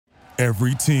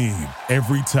Every team,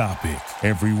 every topic,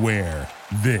 everywhere.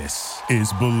 This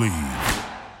is Believe.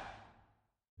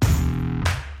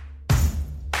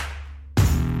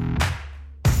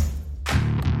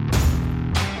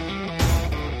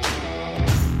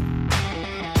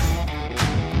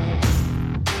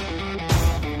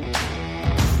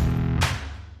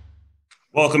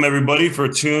 Welcome, everybody, for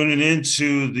tuning in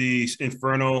to the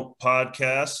Inferno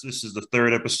podcast. This is the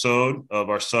third episode of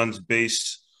our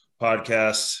Suns-based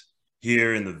podcast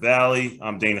here in the Valley.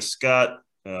 I'm Dana Scott.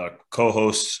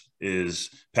 Co-host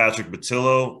is Patrick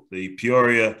Batillo, the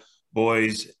Peoria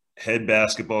boys head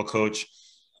basketball coach.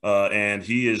 And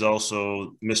he is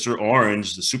also Mr.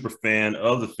 Orange, the super fan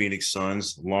of the Phoenix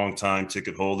Suns, longtime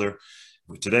ticket holder.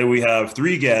 Today we have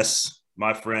three guests,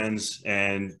 my friends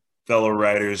and fellow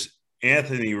writers,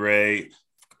 Anthony Ray,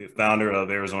 founder of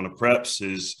Arizona Preps,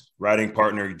 his writing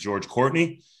partner, George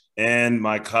Courtney, and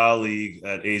my colleague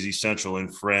at AZ Central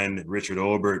and friend, Richard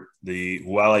Obert,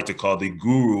 who I like to call the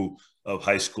guru of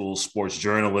high school sports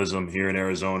journalism here in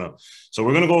Arizona. So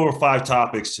we're going to go over 5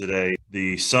 topics today.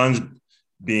 The Suns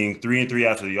being 3-3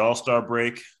 after the All-Star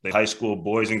break, the high school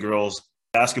boys and girls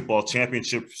basketball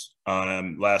championships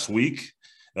last week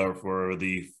for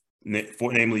the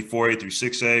namely 4A through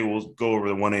 6A. We'll go over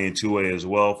the 1A and 2A as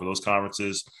well for those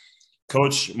conferences.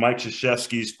 Coach Mike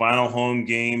Krzyzewski's final home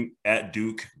game at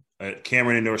Duke at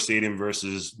Cameron Indoor Stadium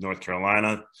versus North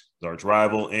Carolina, the arch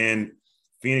rival, and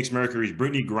Phoenix Mercury's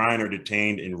Brittany Griner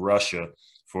detained in Russia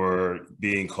for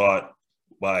being caught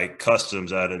by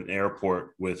customs at an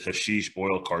airport with hashish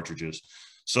oil cartridges.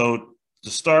 So to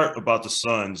start about the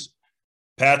Suns,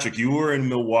 Patrick, you were in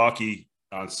Milwaukee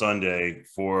on Sunday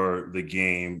for the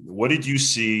game. What did you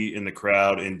see in the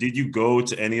crowd, and did you go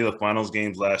to any of the finals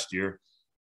games last year?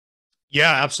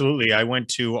 Yeah, absolutely. I went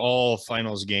to all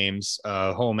finals games,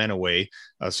 home and away.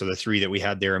 So the 3 that we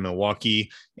had there in Milwaukee,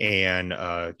 and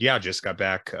just got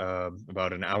back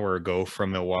about an hour ago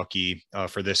from Milwaukee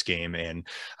for this game, and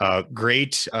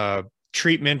great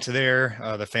treatment there.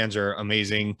 The fans are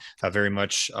amazing, very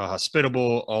much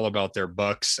hospitable, all about their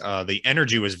bucks. The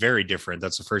energy was very different.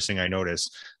 That's the first thing I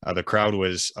noticed. The crowd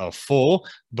was full,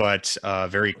 but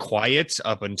very quiet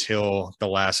up until the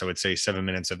last, I would say, 7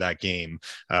 minutes of that game.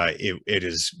 It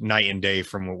is night and day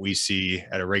from what we see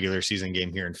at a regular season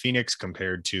game here in Phoenix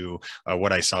compared to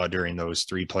what I saw during those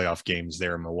 3 playoff games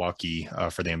there in Milwaukee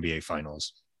for the NBA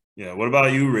Finals. Yeah. What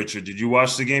about you, Richard? Did you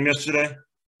watch the game yesterday?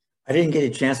 I didn't get a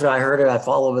chance to. I heard it. I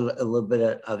followed a little bit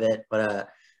of it, but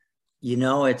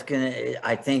it's gonna.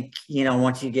 I think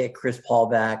once you get Chris Paul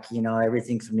back,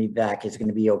 everything's gonna be back. It's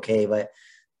gonna be okay. But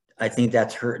I think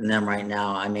that's hurting them right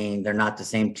now. I mean, they're not the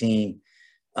same team.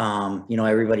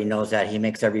 Everybody knows that. He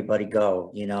makes everybody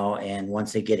go. And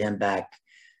once they get him back,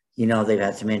 they've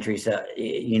had some injuries. They're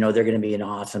going to be an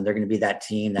awesome. They're going to be that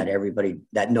team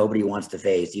that nobody wants to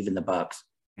face, even the Bucks.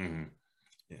 Mm-hmm.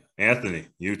 Yeah. Anthony,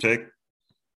 you take.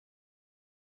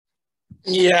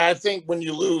 Yeah, I think when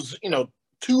you lose,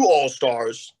 2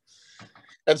 All-Stars,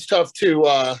 that's tough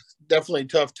to definitely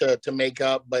tough to make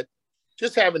up. But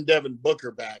just having Devin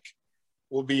Booker back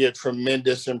will be a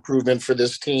tremendous improvement for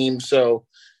this team. So,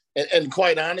 and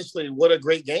quite honestly, what a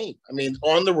great game. I mean,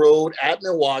 on the road at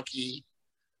Milwaukee,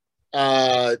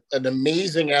 an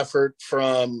amazing effort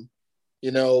from,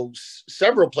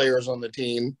 several players on the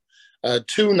team,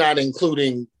 2 not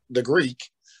including the Greek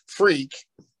Freak,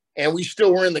 and we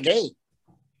still were in the game.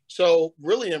 So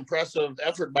really impressive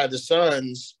effort by the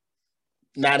Suns,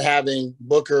 not having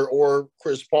Booker or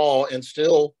Chris Paul, and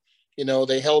still,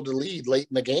 they held the lead late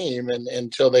in the game and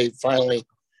until they finally,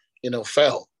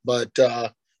 fell. But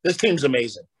this team's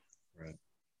amazing. Right.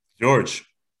 George,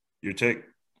 your take.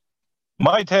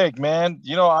 My take, man.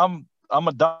 I'm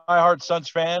a diehard Suns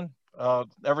fan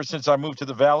ever since I moved to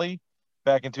the Valley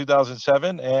back in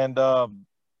 2007, and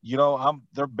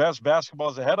their best basketball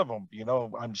is ahead of them.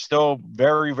 I'm still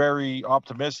very, very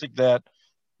optimistic that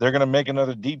they're going to make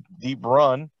another deep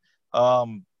run.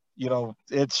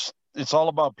 It's all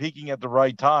about peaking at the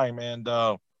right time. And,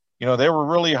 they were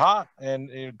really hot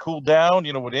and it cooled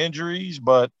down, with injuries.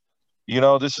 But,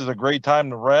 this is a great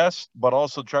time to rest, but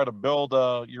also try to build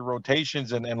your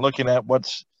rotations and looking at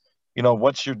what's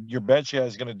your bench guy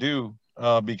is going to do.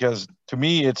 Because to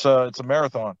me, it's a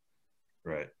marathon.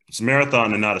 Right. It's a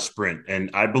marathon and not a sprint. And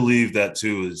I believe that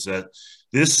too, is that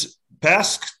this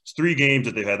past 3 games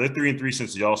that they've had, they're 3-3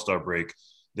 since the All-Star break.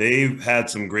 They've had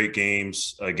some great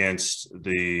games against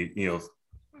the,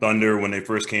 Thunder when they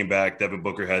first came back. Devin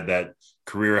Booker had that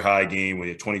career high game where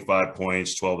he had 25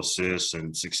 points, 12 assists,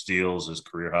 and 6 steals, his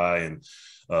career high, and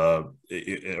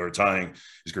or tying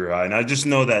his career high. And I just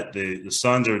know that the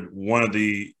Suns are one of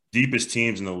the deepest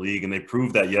teams in the league, and they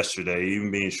proved that yesterday,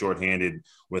 even being shorthanded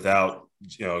without,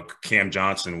 Cam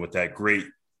Johnson with that great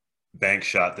bank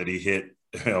shot that he hit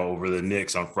over the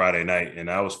Knicks on Friday night, and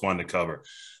that was fun to cover.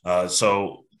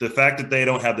 So the fact that they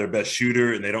don't have their best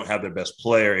shooter and they don't have their best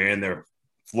player and their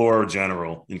floor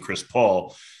general in Chris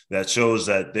Paul, that shows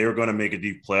that they're going to make a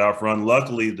deep playoff run.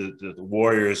 Luckily, the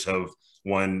Warriors have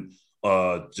won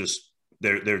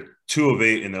they're 2 of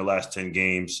 8 in their last 10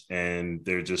 games, and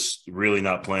they're just really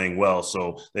not playing well.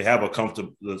 So they have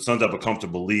the Suns have a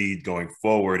comfortable lead going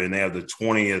forward, and they have the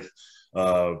 20th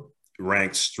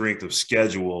ranked strength of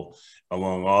schedule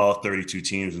among all 32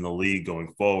 teams in the league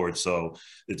going forward. So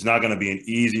it's not going to be an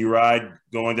easy ride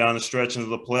going down the stretch into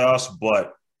the playoffs,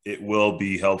 but it will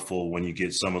be helpful when you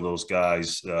get some of those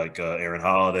guys like Aaron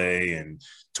Holiday and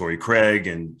Torrey Craig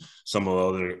and some of the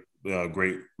other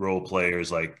great role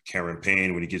players like Cameron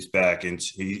Payne when he gets back, and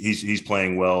he's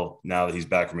playing well now that he's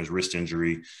back from his wrist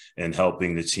injury and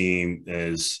helping the team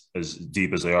as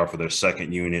deep as they are for their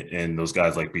second unit, and those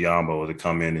guys like Biyombo to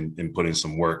come in and put in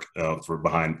some work for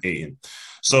behind Ayton.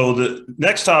 So the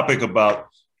next topic about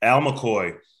Al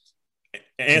McCoy.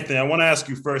 Anthony, I want to ask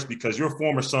you first because you're a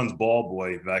former Suns ball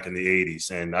boy back in the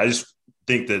 80s, and I just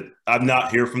think that I'm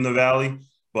not here from the Valley,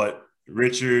 but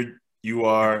Richard, you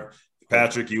are,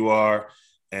 Patrick, you are,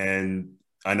 and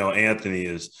I know Anthony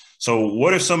is. So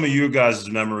what are some of you guys'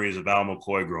 memories of Al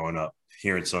McCoy growing up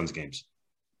here in Suns games?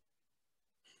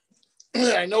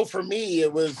 I know for me,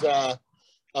 it was a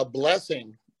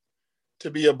blessing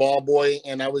to be a ball boy,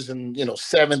 and I was in,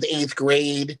 7th, 8th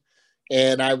grade.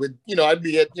 And I would, I'd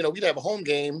be at, we'd have a home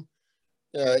game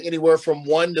anywhere from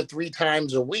 1 to 3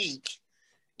 times a week.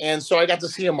 And so I got to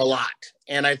see him a lot.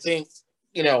 And I think,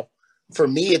 for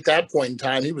me at that point in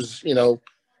time, he was a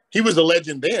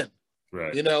legend then,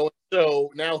 right?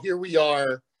 So now here we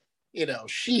are,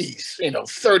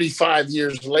 35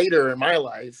 years later in my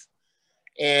life,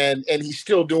 and he's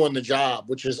still doing the job,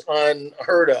 which is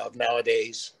unheard of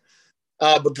nowadays.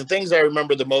 But the things I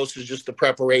remember the most is just the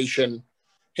preparation,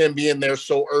 him being there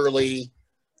so early,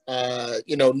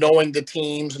 knowing the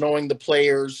teams, knowing the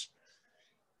players.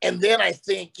 And then I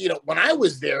think, when I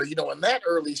was there, in that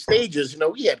early stages,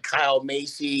 we had Kyle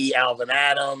Macy, Alvin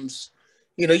Adams,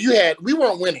 we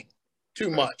weren't winning too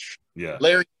much. Yeah.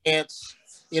 Larry Nance,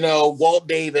 Walt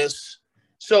Davis.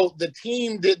 So the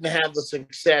team didn't have the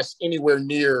success anywhere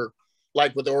near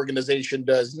like what the organization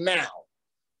does now.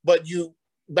 But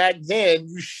back then,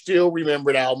 you still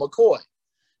remembered Al McCoy.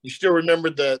 You still remember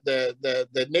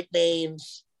the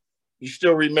nicknames. You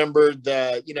still remember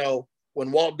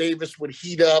when Walt Davis would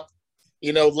heat up,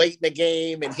 late in the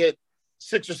game and hit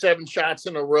 6 or 7 shots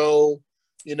in a row.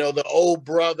 The old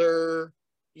brother.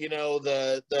 When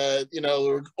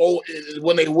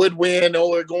they would win,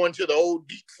 they're going to the old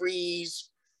deep freeze.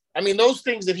 I mean, those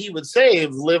things that he would say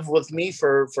have lived with me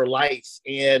for life,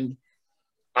 and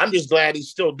I'm just glad he's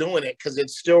still doing it because it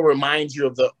still reminds you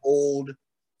of the old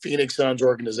Phoenix Suns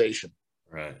organization.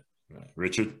 Right.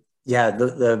 Richard? Yeah,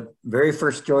 the very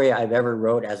first story I've ever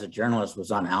wrote as a journalist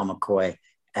was on Al McCoy,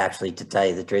 actually, to tell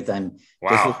you the truth.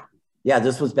 Wow.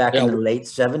 This was back in the late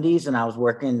 70s, and I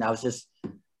was just,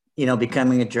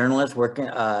 becoming a journalist,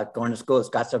 going to school at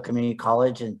Scottsdale Community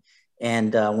College,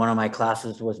 and one of my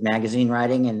classes was magazine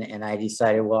writing, and I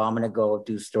decided, well, I'm going to go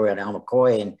do a story on Al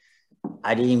McCoy, and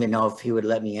I didn't even know if he would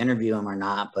let me interview him or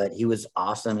not, but he was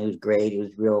awesome. He was great. He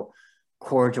was real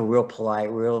cordial, real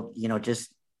polite, real,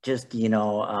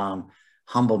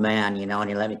 humble man, and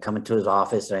he let me come into his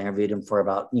office. I interviewed him for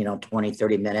about, 20,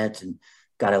 30 minutes and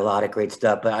got a lot of great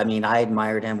stuff. But I mean, I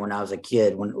admired him when I was a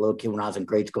little kid, when I was in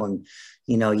grade school, and,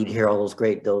 you'd hear all those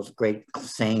great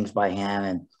sayings by him,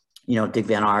 and, Dick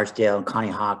Van Arsdale and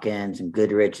Connie Hawkins and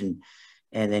Goodrich, and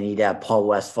then you'd have Paul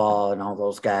Westphal and all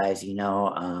those guys,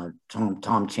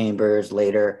 Tom Chambers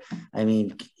later. I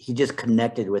mean, he just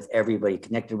connected with everybody,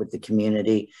 connected with the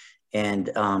community,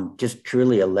 and just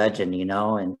truly a legend,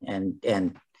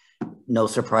 and no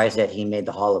surprise that he made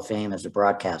the Hall of Fame as a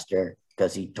broadcaster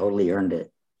because he totally earned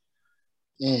it.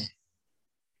 Mm.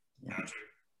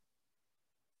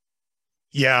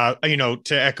 Yeah,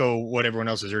 to echo what everyone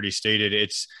else has already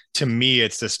stated, to me,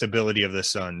 it's the stability of the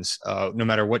Suns. No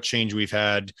matter what change we've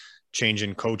had, change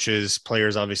in coaches,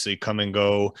 players obviously come and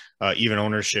go, even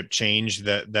ownership change,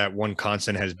 that one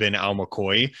constant has been Al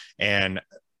McCoy. And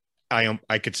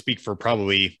I could speak for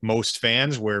probably most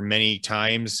fans, where many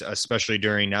times, especially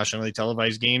during nationally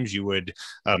televised games, you would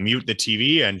mute the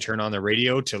TV and turn on the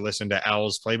radio to listen to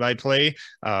Al's play-by-play,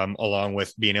 along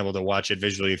with being able to watch it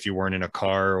visually if you weren't in a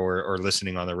car or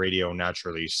listening on the radio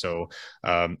naturally. So,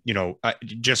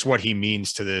 just what he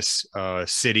means to this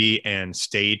city and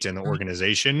state and the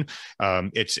organization,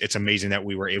 it's amazing that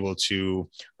we were able to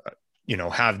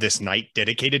have this night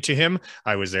dedicated to him.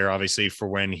 I was there obviously for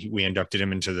when we inducted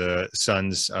him into the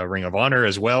Suns Ring of Honor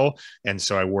as well. And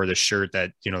so I wore the shirt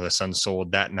that, the Suns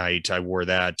sold that night. I wore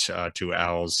that to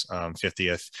Al's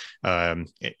 50th,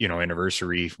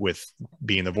 anniversary with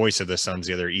being the voice of the Suns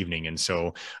the other evening. And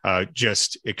so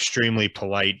just extremely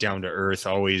polite, down to earth,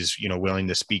 always, willing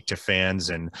to speak to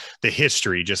fans, and the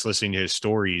history, just listening to his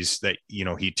stories that,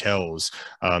 he tells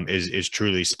is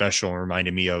truly special, and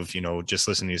reminded me of, just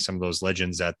listening to some of those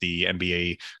legends at the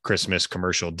NBA Christmas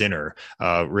commercial dinner.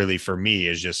 Really, for me,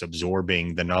 is just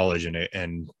absorbing the knowledge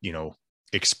and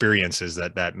experiences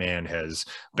that man has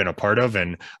been a part of.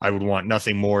 And I would want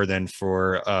nothing more than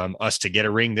for us to get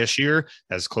a ring this year,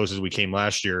 as close as we came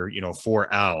last year,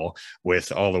 for Al,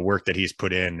 with all the work that he's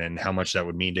put in, and how much that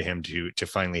would mean to him to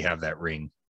finally have that ring.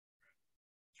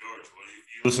 George,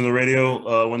 you listen to the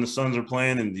radio when the Suns are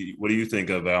playing, and what do you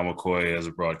think of Al McCoy as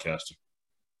a broadcaster?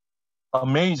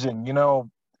 Amazing.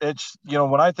 It's,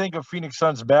 when I think of Phoenix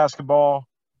Suns basketball,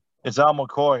 it's Al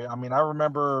McCoy. I mean, I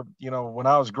remember, when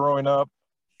I was growing up,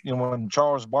 when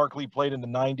Charles Barkley played in the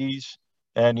 90s,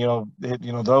 and,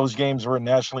 those games were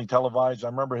nationally televised. I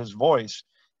remember his voice,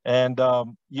 and,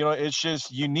 it's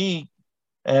just unique.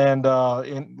 And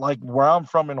in like where I'm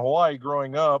from in Hawaii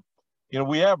growing up,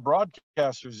 we have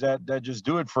broadcasters that just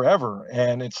do it forever.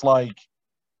 And it's like,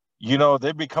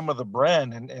 they become the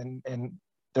brand, and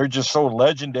they're just so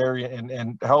legendary,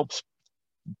 and helps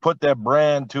put that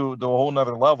brand to a whole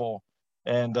nother level.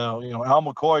 And, Al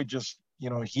McCoy just,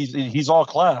 he's all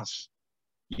class.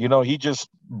 He just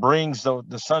brings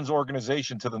the Suns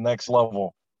organization to the next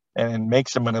level, and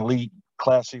makes them an elite,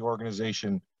 classy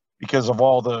organization because of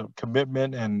all the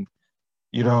commitment and,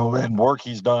 and work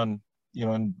he's done,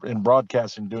 in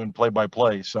broadcasting, doing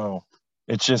play-by-play. So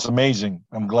it's just amazing.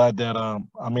 I'm glad that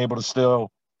I'm able to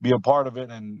still be a part of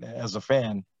it, and as a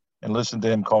fan, and listen to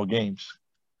him call games.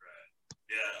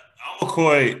 Yeah, Al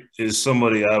McCoy is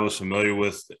somebody I was familiar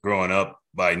with growing up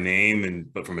by name,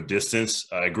 but from a distance.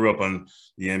 I grew up on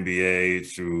the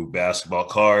NBA through basketball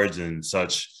cards and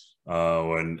such,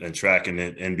 and tracking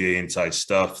it, NBA inside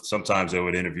stuff. Sometimes I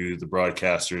would interview the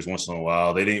broadcasters once in a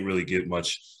while. They didn't really get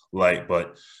much light,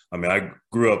 but I mean, I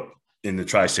grew up in the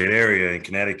tri-state area in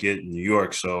Connecticut and New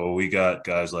York, so we got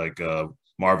guys like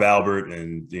Marv Albert,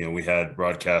 and we had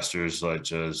broadcasters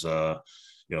such as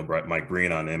Mike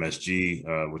Green on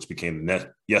MSG, which became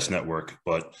the Yes Network,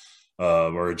 but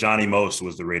or Johnny Most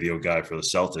was the radio guy for the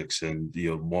Celtics, and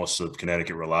most of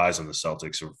Connecticut relies on the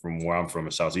Celtics, or from where I'm from,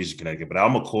 in southeastern Connecticut. But Al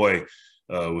McCoy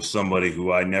was somebody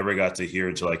who I never got to hear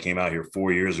until I came out here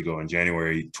 4 years ago in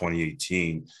January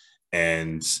 2018,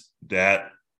 and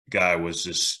that guy was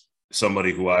just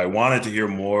somebody who I wanted to hear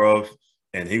more of.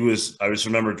 And I just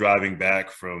remember driving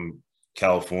back from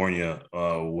California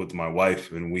with my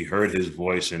wife, and we heard his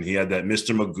voice, and he had that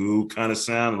Mr. Magoo kind of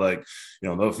sound, like,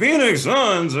 the Phoenix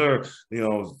Suns are,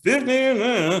 50,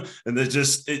 and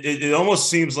it almost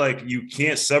seems like you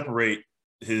can't separate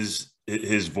his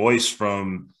voice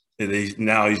from,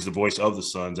 now he's the voice of the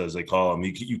Suns, as they call him.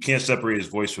 You can't separate his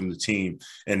voice from the team.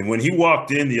 And when he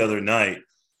walked in the other night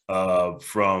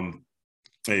from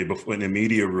in the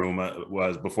media room,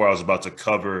 before I was about to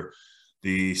cover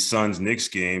the Suns Knicks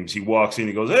games, he walks in,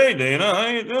 he goes, "Hey, Dana, how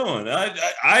you doing?"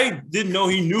 I didn't know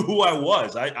he knew who I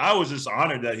was. I was just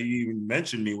honored that he even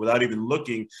mentioned me without even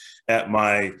looking at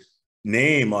my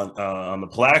name on the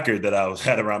placard that I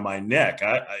had around my neck.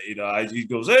 He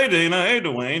goes, "Hey, Dana, hey,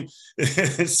 Dwayne."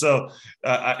 So,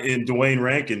 and Dwayne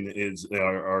Rankin is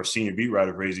our senior beat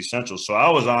writer for AZ Central. So I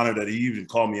was honored that he even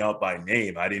called me out by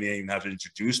name. I didn't even have to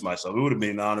introduce myself. It would have been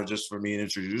an honor just for me to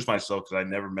introduce myself, because I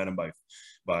never met him by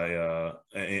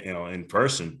in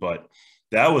person. But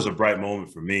that was a bright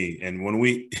moment for me. And when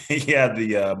he had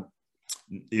the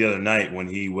other night when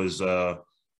he was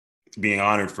being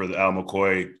honored for the Al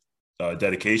McCoy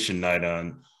dedication night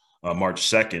on March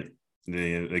 2nd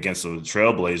against the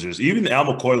Trailblazers, even Al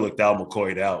McCoy looked Al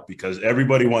McCoy'd out, because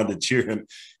everybody wanted to cheer him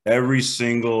every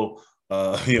single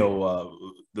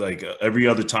like every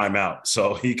other time out.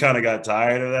 So he kind of got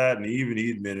tired of that, and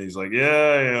he admitted, he's like,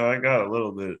 yeah, I got a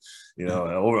little bit,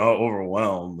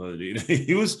 overwhelmed. But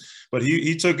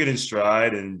he took it in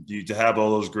stride, and to have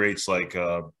all those greats like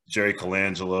Jerry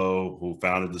Colangelo, who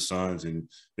founded the Suns, and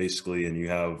you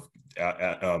have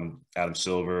Adam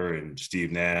Silver and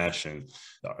Steve Nash and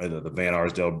the Van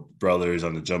Arsdale brothers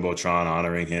on the Jumbotron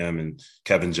honoring him, and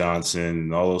Kevin Johnson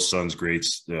and all those Suns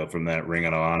greats from that Ring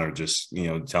of Honor, just,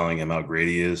 telling him how great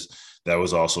he is. That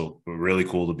was also really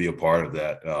cool to be a part of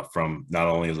that from not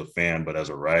only as a fan, but as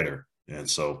a writer. And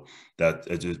so that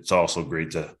it's also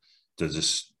great to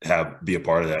just be a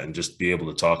part of that and just be able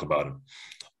to talk about it.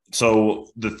 So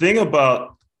the thing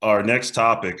about our next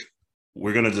topic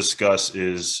we're going to discuss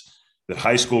is the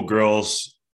high school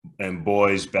girls and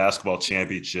boys basketball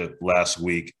championship last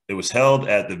week. It was held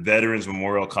at the Veterans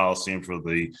Memorial Coliseum for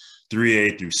the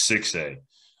 3A through 6A.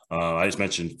 I just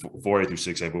mentioned 4A through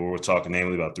 6A, but we're talking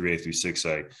namely about 3A through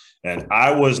 6A. And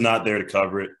I was not there to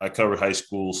cover it. I covered high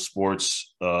school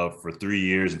sports for 3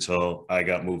 years until I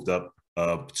got moved up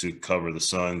to cover the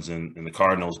Suns and the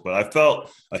Cardinals. But I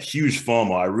felt a huge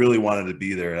FOMO. I really wanted to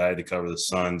be there. I had to cover the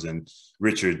Suns. And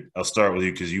Richard, I'll start with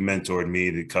you because you mentored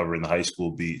me to cover in the high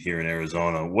school beat here in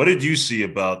Arizona. What did you see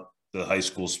about the high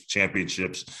school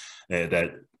championships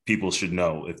that people should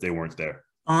know if they weren't there?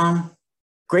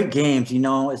 Great games,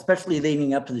 especially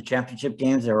leading up to the championship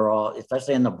games. They were all,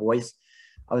 especially in the boys.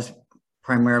 I was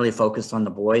primarily focused on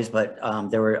the boys, but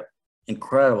there were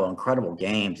incredible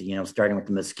games, starting with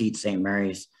the Mesquite St.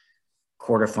 Mary's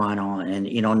quarterfinal, and,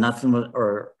 nothing was,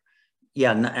 or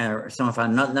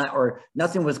semifinal,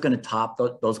 nothing was going to top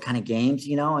those kind of games,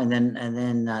 and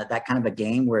then that kind of a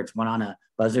game where it's won on a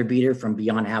buzzer beater from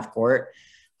beyond half court.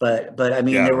 But I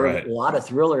mean, there were a lot of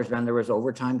thrillers, man. There was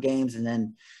overtime games, and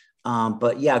then,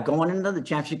 going into the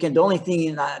championship game, the only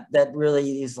thing that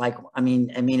really is like, I mean,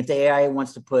 if the AI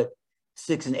wants to put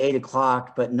 6 and 8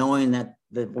 o'clock, but knowing that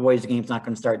the boys' game's not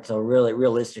going to start till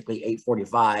realistically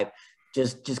 8:45,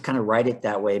 just kind of write it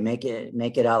that way. Make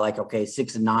it out like, okay,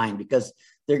 6 and 9, because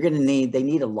they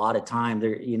need a lot of time.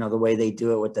 They're, the way they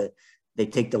do it they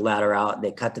take the ladder out,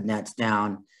 they cut the nets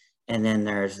down, and then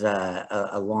there's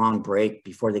a long break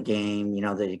before the game.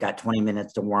 That you got 20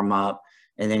 minutes to warm up,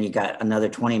 and then you got another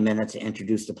 20 minutes to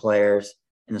introduce the players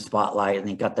in the spotlight, and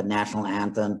then you got the national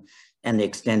anthem and the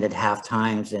extended half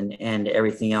times and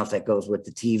everything else that goes with the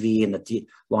TV and the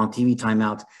long TV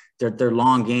timeouts. They're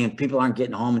long games. People aren't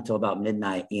getting home until about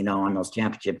midnight, on those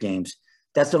championship games.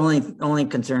 That's the only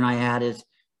concern I had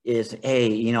is,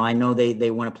 hey, I know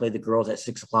they want to play the girls at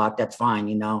 6 o'clock. That's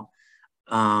fine,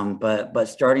 but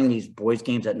starting these boys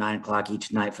games at 9 o'clock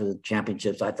each night for the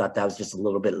championships, I thought that was just a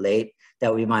little bit late. That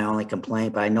would be my only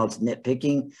complaint, but I know it's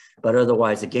nitpicking, but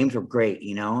otherwise the games were great,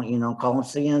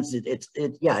 Coliseums,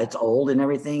 it's old and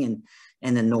everything.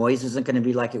 And the noise isn't going to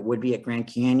be like it would be at Grand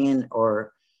Canyon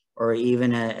or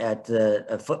even at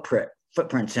the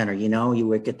footprint center, you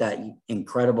would get that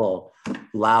incredible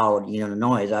loud,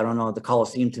 noise. I don't know. The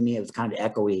Coliseum, to me, it was kind of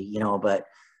echoey,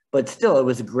 but still it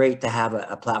was great to have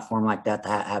a platform like that, to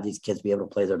have these kids be able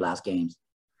to play their last games.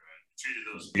 Treated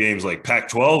those games like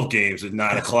Pac-12 games at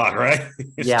 9 o'clock, right?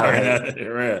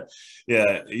 Right.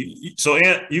 Yeah. So,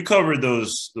 Ant, you covered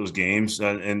those games,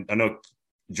 and I know,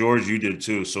 George, you did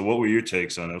too. So what were your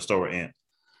takes on it? I'll start with Ant.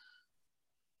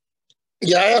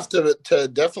 Yeah, I have to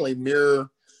definitely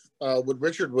mirror what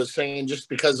Richard was saying, just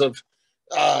because of,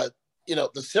 the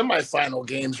semifinal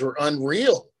games were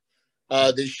unreal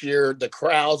this year. The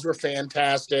crowds were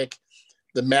fantastic.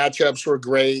 The matchups were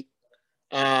great.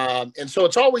 And so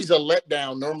it's always a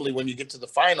letdown normally when you get to the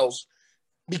finals,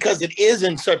 because it is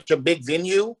in such a big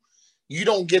venue. You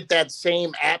don't get that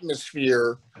same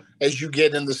atmosphere as you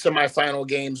get in the semifinal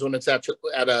games when it's at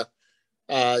the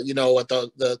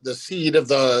seed of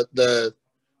the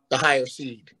higher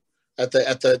seed at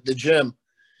the gym.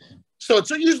 So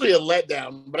it's usually a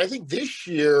letdown, but I think this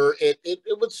year it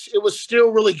was still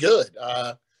really good.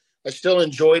 I still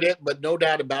enjoyed it, but no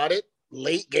doubt about it,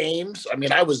 late games. I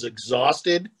mean, I was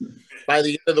exhausted by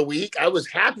the end of the week. I was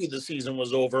happy the season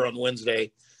was over on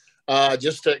Wednesday,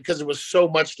 just because it was so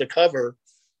much to cover.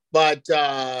 But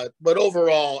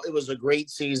overall, it was a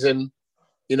great season.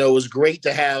 It was great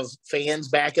to have fans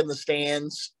back in the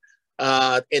stands,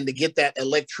 and to get that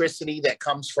electricity that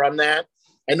comes from that.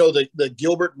 I know the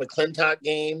Gilbert McClintock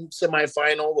game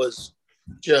semifinal was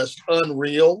just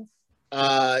unreal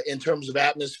in terms of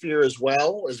atmosphere, as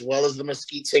well as the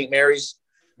Mesquite St. Mary's.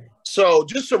 So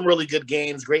just some really good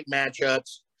games, great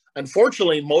matchups.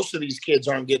 Unfortunately, most of these kids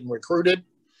aren't getting recruited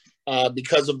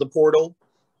because of the portal.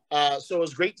 So it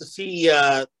was great to see,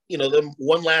 them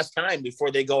one last time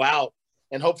before they go out,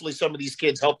 and hopefully some of these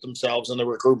kids help themselves in the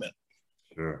recruitment.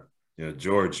 Sure. Yeah,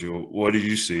 George, what did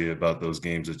you see about those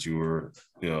games that you were,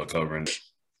 covering?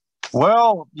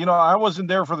 Well, I wasn't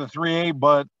there for the 3A,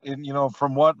 but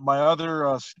from what my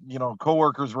other,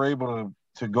 coworkers were able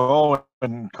to go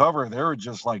and cover, they were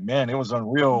just like, man, it was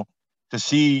unreal to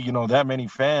see, you know, that many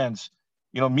fans.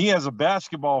 You know, me as a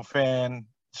basketball fan,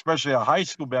 especially a high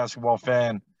school basketball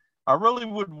fan, I really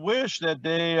would wish that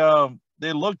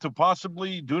they look to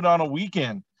possibly do it on a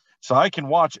weekend so I can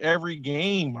watch every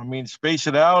game. I mean, space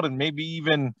it out and maybe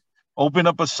even open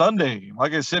up a Sunday.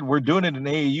 Like I said, we're doing it in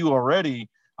AAU already.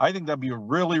 I think that'd be a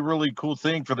really, really cool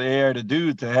thing for the AI to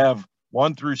do, to have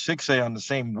 1 through 6A on the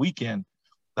same weekend.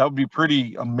 That would be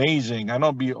pretty amazing. I know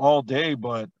it'd be all day,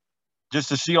 but just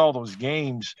to see all those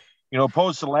games, you know,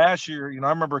 opposed to last year, you know,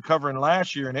 I remember covering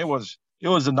last year and it was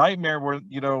a nightmare where,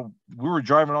 you know, we were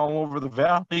driving all over the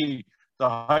valley, the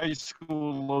high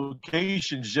school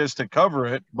locations just to cover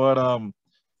it. But,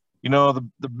 you know,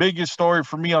 the biggest story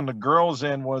for me on the girls'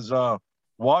 end was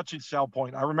watching South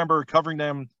Point. I remember covering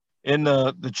them in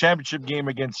the championship game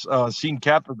against Seton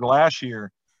Catholic last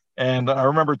year. And I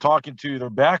remember talking to their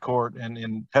backcourt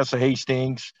and Tessa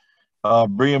Hastings,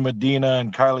 Bria Medina,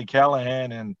 and Kylie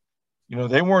Callahan. And, you know,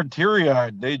 they weren't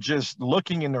teary-eyed. They just,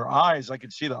 looking in their eyes, I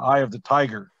could see the eye of the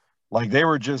tiger. Like, they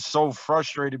were just so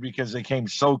frustrated because they came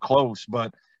so close.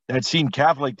 But that Seton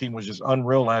Catholic team was just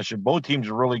unreal last year. Both teams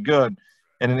were really good.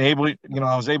 And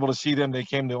I was able to see them. They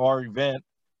came to our event,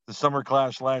 the Summer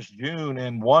Clash last June,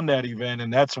 and won that event.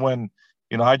 And that's when,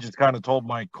 you know, I just kind of told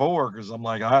my coworkers, I'm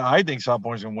like, I think South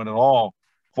Point's going to win it all,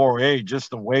 4A,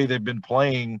 just the way they've been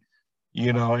playing,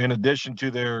 you know, in addition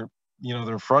to their, you know,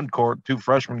 their front court, 2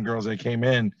 freshman girls that came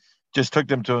in, just took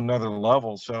them to another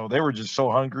level. So they were just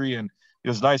so hungry, and it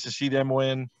was nice to see them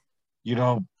win. You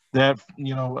know, that,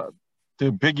 you know,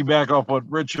 to piggyback off what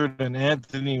Richard and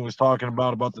Anthony was talking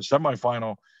about the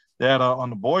semifinal, that on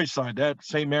the boys' side, that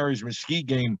St. Mary's Mesquite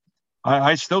game,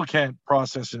 I still can't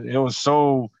process it. It was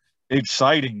so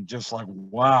exciting, just like,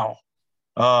 wow.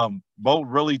 Both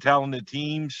really talented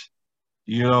teams.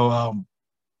 You know,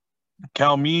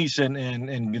 Calmise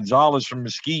and Gonzalez from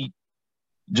Mesquite,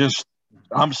 just,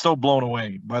 I'm still blown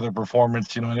away by their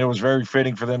performance, you know, and it was very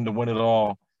fitting for them to win it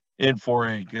all in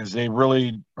 4A because they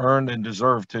really earned and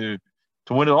deserved to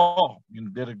win it all. You know,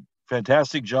 did a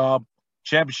fantastic job.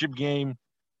 Championship game.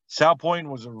 South Point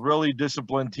was a really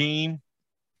disciplined team,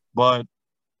 but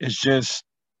it's just,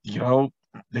 you know,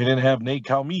 they didn't have Nate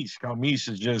Calmise. Calmise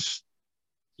is just,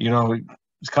 you know,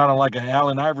 it's kind of like an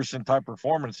Allen Iverson type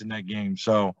performance in that game.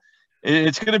 So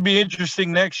it's going to be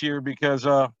interesting next year because,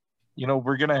 you know,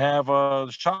 we're going to have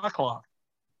a shot clock.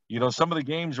 You know, some of the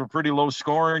games were pretty low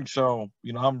scoring. So,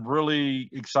 you know, I'm really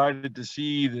excited to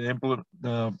see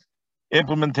the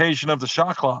implementation of the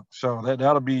shot clock. So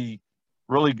that'll be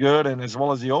really good, and as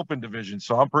well as the open division.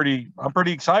 So I'm pretty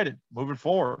excited moving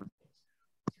forward.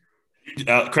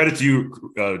 Credit to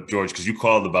you, George, because you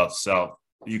called out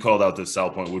that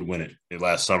South Point would win it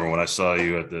last summer when I saw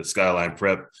you at the Skyline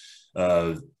Prep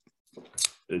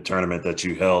tournament that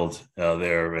you held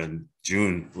there in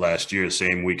June last year,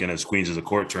 same weekend as Queens of the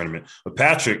Court tournament. But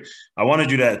Patrick, I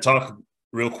wanted you to talk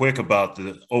real quick about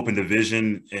the open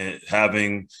division and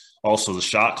having also the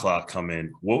shot clock come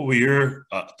in. What were your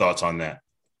thoughts on that?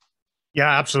 Yeah,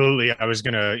 absolutely. I was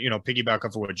going to, you know, piggyback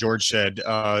off of what George said.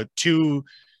 2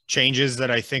 changes that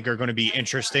I think are going to be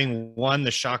interesting. One,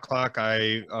 the shot clock,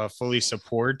 I fully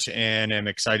support and am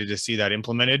excited to see that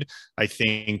implemented. I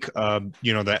think,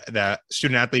 you know, that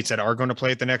student athletes that are going to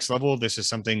play at the next level, this is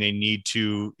something they need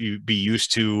to be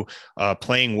used to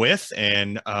playing with.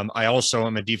 And I also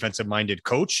am a defensive minded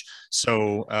coach.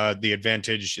 So the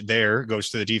advantage there goes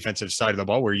to the defensive side of the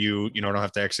ball where you don't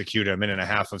have to execute a minute and a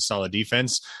half of solid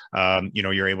defense. You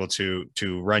know, you're able to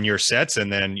run your sets.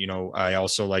 And then, you know, I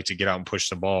also like to get out and push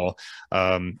the ball,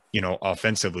 you know,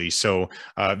 offensively. So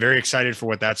very excited for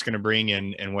what that's going to bring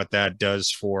and what that does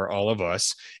for all of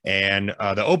us. And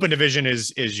the open division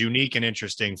is unique and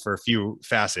interesting for a few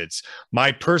facets.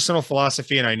 My personal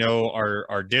philosophy, and I know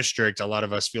our district, a lot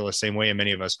of us feel the same way, and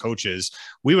many of us coaches,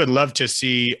 we would love to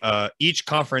see each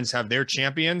conference have their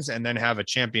champions and then have a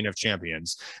champion of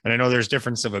champions. And I know there's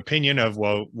difference of opinion of,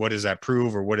 well, what does that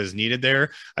prove or what is needed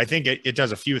there? I think it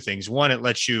does a few things. One, it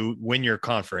lets you win your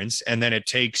conference, and then it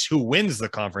takes who wins the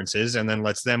conferences and then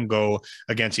lets them go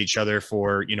against each other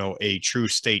for, you know, a true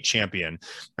state champion.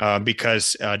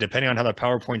 Because depending on how the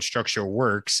PowerPoint structure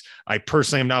works, I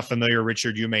personally am not familiar,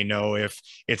 Richard, you may know if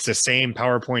it's the same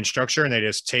PowerPoint structure and they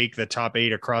just take the top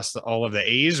 8 across all of the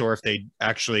A's, or if they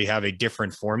actually have a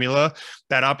different formula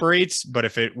that operates. But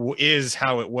if it is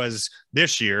how it was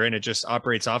this year and it just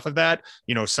operates off of that,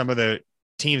 you know, some of the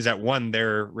teams that won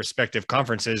their respective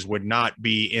conferences would not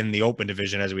be in the open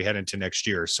division as we head into next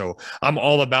year. So I'm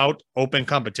all about open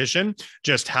competition.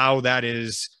 Just how that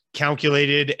is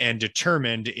calculated and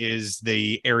determined is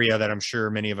the area that I'm sure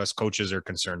many of us coaches are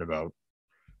concerned about.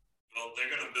 Well,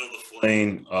 they're going to build a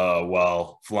plane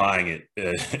while flying it.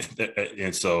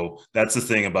 And so that's the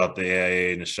thing about the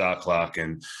AIA and the shot clock.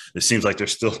 And it seems like they're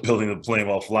still building the plane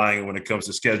while flying it when it comes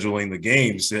to scheduling the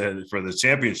games for the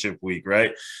championship week,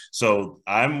 right? So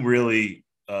I'm really,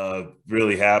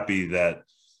 really happy that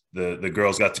the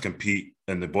girls got to compete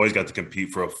and the boys got to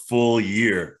compete for a full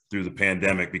year through the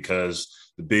pandemic, because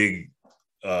the big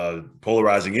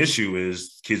polarizing issue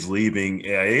is kids leaving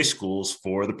AIA schools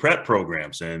for the prep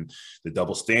programs, and the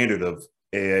double standard of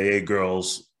AIA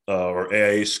girls or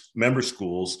AIA member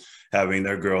schools having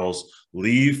their girls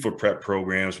leave for prep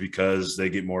programs because they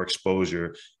get more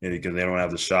exposure and because they don't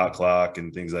have the shot clock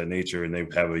and things of that nature, and they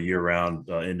have a year-round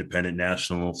independent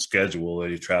national schedule that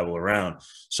you travel around.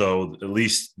 So at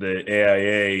least the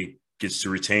AIA gets to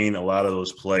retain a lot of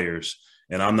those players.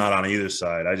 And I'm not on either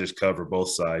side. I just cover both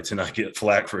sides, and I get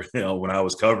flack for, when I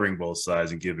was covering both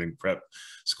sides and giving prep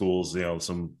schools,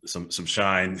 some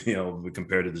shine,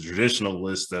 compared to the traditional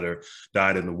lists that are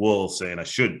dyed in the wool, saying I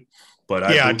shouldn't.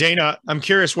 But Dana, I'm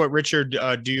curious what Richard,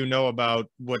 do you know about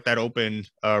what that open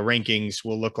rankings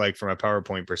will look like from a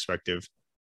PowerPoint perspective?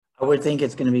 I would think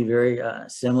it's going to be very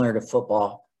similar to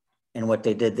football and what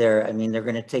they did there. I mean, they're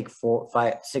going to take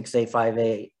 6A,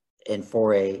 5A, and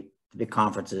 4A, the big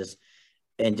conferences,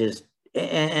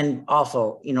 and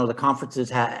also, the conferences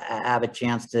have a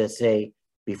chance to say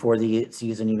before the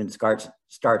season even starts,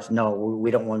 no,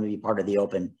 we don't want to be part of the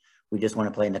open. We just want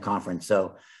to play in the conference.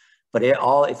 So, but if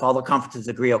all the conferences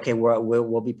agree, okay,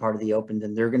 we'll be part of the open,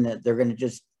 then they're gonna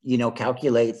just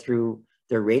calculate through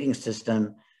their rating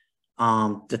system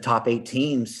the top 8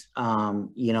 teams,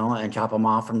 and chop them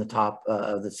off from the top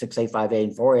of the 6A, 5A,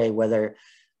 and 4A. Whether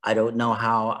I don't know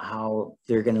how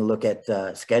they're going to look at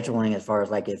scheduling as far as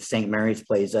like if St. Mary's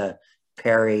plays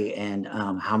Perry and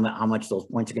how much those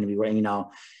points are going to be.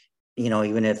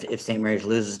 Even if St. Mary's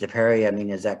loses to Perry, I mean,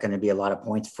 is that going to be a lot of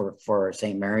points for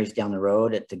St. Mary's down the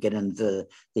road to get into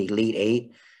the Elite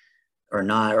 8 or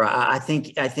not? Or I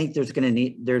think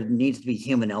there needs to be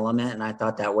human element, and I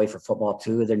thought that way for football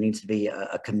too. There needs to be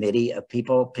a committee of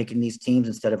people picking these teams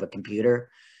instead of a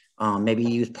computer. Maybe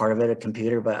use part of it a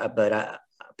computer,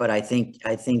 but I think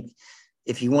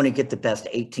if you want to get the best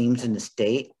 8 teams in the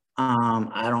state,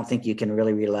 I don't think you can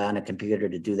really rely on a computer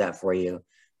to do that for you,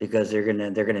 because they're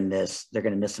gonna miss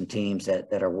some teams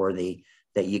that are worthy,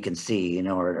 that you can see,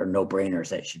 or no brainers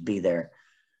that should be there.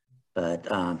 But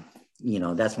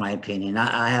that's my opinion.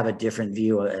 I have a different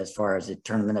view as far as the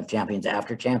tournament of champions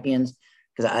after champions,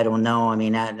 because I don't know. I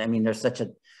mean, there's such a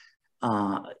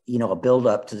build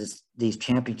up to these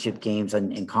championship games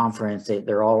in conference.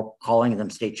 They're all calling them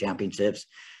state championships,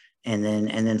 and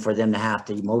then for them to have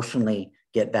to emotionally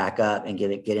get back up and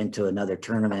get into another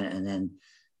tournament, and then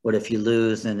what if you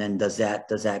lose, and then does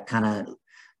that kind of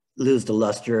lose the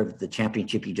luster of the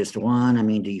championship you just won? I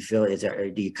mean, do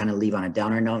you kind of leave on a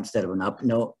downer note instead of an up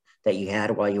note that you had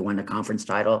while you won the conference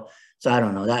title? So I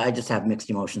don't know. I just have mixed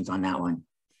emotions on that one.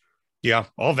 Yeah,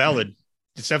 all valid.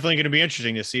 It's definitely going to be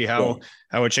interesting to see how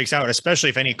it shakes out, especially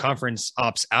if any conference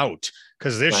opts out.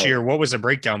 Because this year, what was the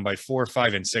breakdown by 4,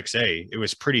 5, and 6A? It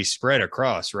was pretty spread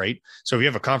across, right? So if you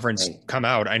have a conference come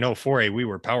out, I know 4A, we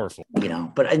were powerful.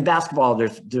 But in basketball,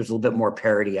 there's a little bit more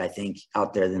parity, I think,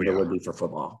 out there than there would be for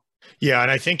football. Yeah, and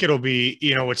I think it'll be,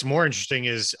 what's more interesting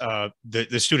is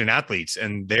the student athletes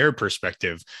and their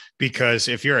perspective, because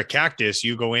if you're a Cactus,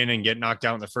 you go in and get knocked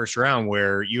out in the first round,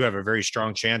 where you have a very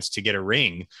strong chance to get a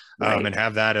ring and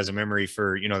have that as a memory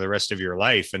for, the rest of your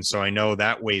life. And so I know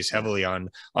that weighs heavily on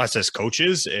us as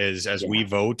coaches as we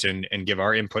vote and give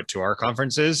our input to our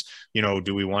conferences.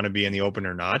 Do we want to be in the open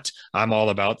or not? I'm all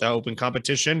about the open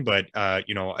competition, but,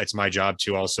 it's my job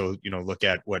to also, look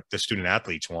at what the student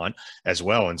athletes want as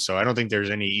well. And so I don't think there's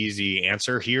any easy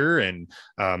answer here. And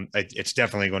it's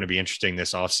definitely going to be interesting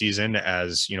this off season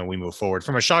as, we move forward.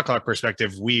 From a shot clock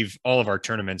perspective, all of our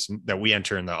tournaments that we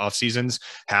enter in the off seasons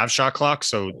have shot clocks.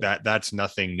 So that's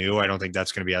nothing new. I don't think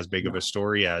that's going to be as big of a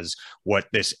story as what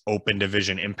this open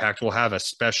division impact will have,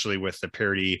 especially with the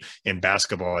parity in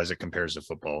basketball as it compares to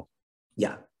football.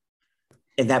 Yeah.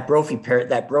 And that Brophy Perry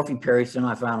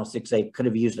semifinal 6A could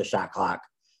have used a shot clock.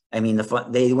 I mean,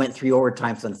 they went 3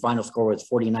 overtimes, and the final score was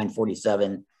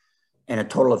 49-47, and a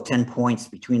total of 10 points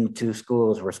between the two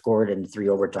schools were scored in 3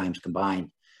 overtimes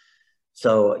combined.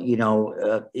 So,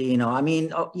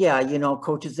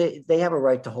 coaches, they have a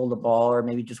right to hold the ball or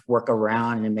maybe just work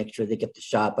around and make sure they get the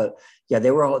shot. But yeah,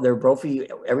 they're Brophy.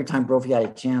 Every time Brophy had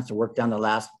a chance to work down the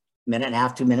last minute and a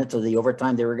half, 2 minutes of the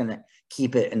overtime, they were going to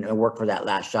keep it and work for that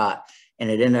last shot. And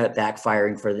it ended up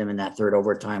backfiring for them in that third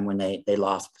overtime when they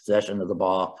lost possession of the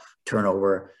ball,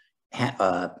 turnover,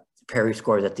 Perry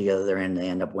scores at the other end, they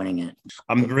end up winning it.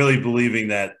 I'm really believing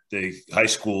that the high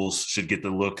schools should get the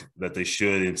look that they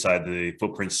should inside the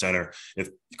Footprint Center. If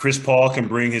Chris Paul can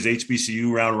bring his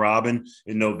HBCU round robin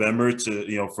in November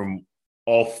to, from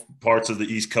all parts of the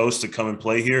East Coast to come and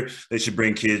play here, they should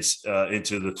bring kids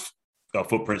into the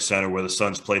Footprint Center where the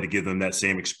Suns play to give them that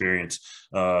same experience.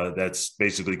 That's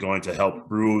basically going to help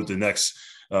brew the next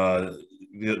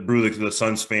the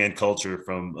Suns fan culture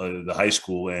from the high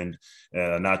school and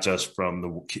not just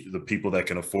from the people that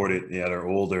can afford it that are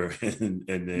older.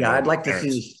 I'd like to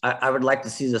see. I would like to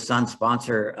see the Suns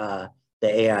sponsor the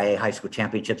AIA high school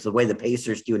championships the way the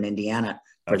Pacers do in Indiana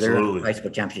for Absolutely. their high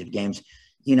school championship games.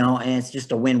 And it's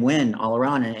just a win-win all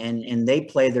around. And they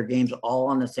play their games all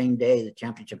on the same day. The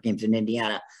championship games in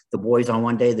Indiana, the boys on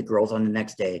one day, the girls on the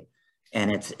next day,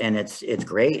 and it's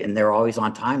great. And they're always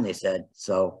on time. They said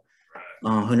so.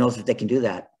 Who knows if they can do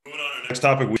that? Moving on to the next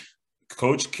topic,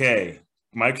 Coach K,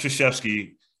 Mike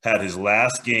Krzyzewski, had his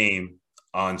last game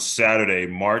on Saturday,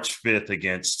 March 5th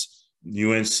against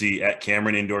UNC at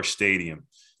Cameron Indoor Stadium.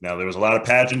 Now, there was a lot of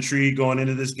pageantry going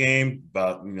into this game.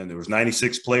 There was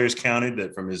 96 players counted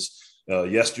that from his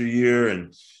yesteryear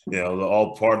and,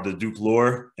 all part of the Duke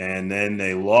lore. And then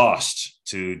they lost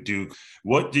to Duke.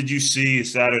 What did you see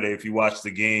Saturday if you watched the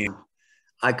game?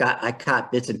 I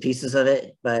caught bits and pieces of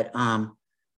it, but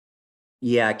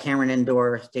Cameron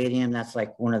Indoor Stadium, that's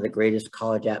like one of the greatest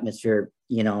college atmosphere,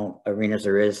 arenas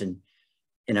there is in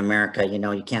America.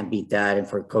 You can't beat that. And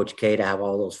for Coach K to have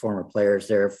all those former players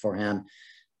there for him,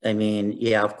 I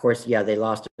mean, of course, they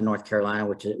lost to North Carolina,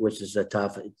 which is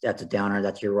that's a downer.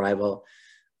 That's your rival.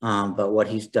 But what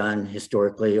he's done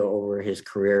historically over his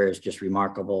career is just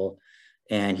remarkable.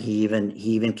 And he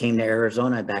even came to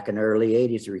Arizona back in the early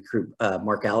 80s to recruit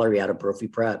Mark Allery out of Brophy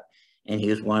Prep. And he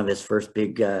was one of his first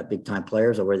big time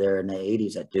players over there in the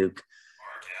 80s at Duke.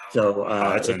 So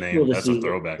that's a name. That's a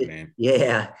throwback name.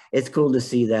 Yeah, it's cool to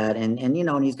see that. And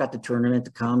and he's got the tournament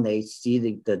to come. They see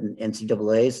the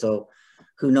NCAA. So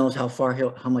who knows how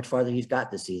much farther he's got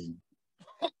this season.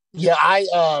 Yeah, I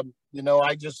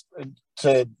just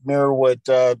to mirror what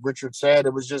Richard said,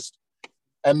 it was just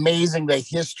amazing, the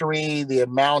history, the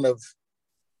amount of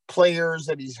players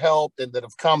that he's helped and that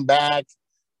have come back.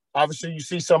 Obviously, you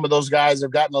see some of those guys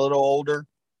have gotten a little older.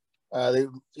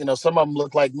 Some of them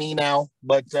look like me now,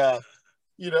 but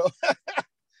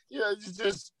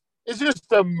it's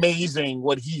just amazing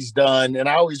what he's done. And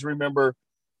I always remember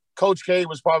Coach K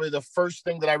was probably the first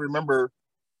thing that I remember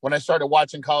when I started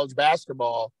watching college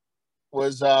basketball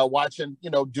was watching,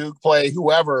 Duke play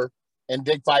whoever and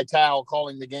Dick Vitale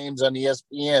calling the games on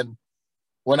ESPN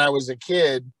when I was a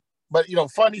kid. But,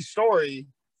 funny story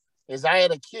is I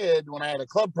had a kid when I had a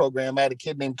club program. I had a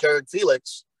kid named Carrick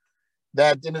Felix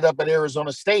that ended up at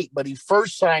Arizona State, but he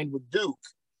first signed with Duke.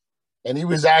 And he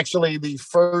was actually the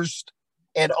first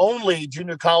and only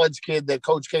junior college kid that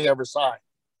Coach K ever signed.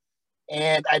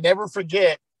 And I never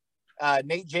forget,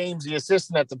 Nate James, the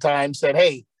assistant at the time, said,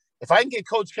 "Hey, if I can get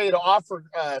Coach K to offer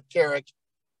Carrick,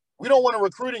 we don't want a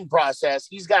recruiting process.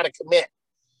 He's got to commit."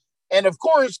 And of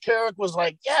course, Carrick was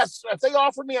like, "Yes, if they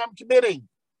offer me, I'm committing."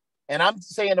 And I'm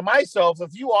saying to myself,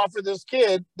 if you offer this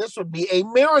kid, this would be a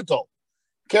miracle.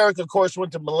 Carrick, of course,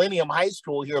 went to Millennium High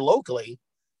School here locally.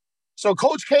 So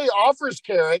Coach K offers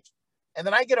Carrick, and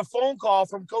then I get a phone call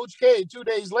from Coach K 2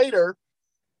 days later,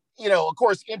 of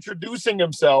course, introducing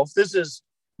himself. This is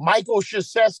Michael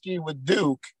Krzyzewski with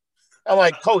Duke. I'm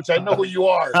like, "Coach, I know who you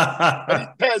are."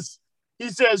 And he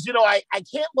says, I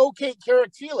can't locate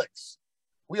Carrick Felix.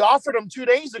 We offered him 2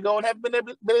 days ago and haven't been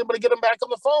able to get him back on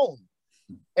the phone.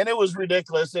 And it was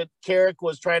ridiculous that Carrick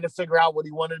was trying to figure out what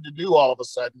he wanted to do all of a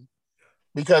sudden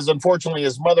because, unfortunately,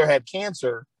 his mother had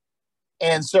cancer.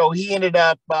 And so he ended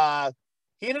up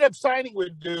signing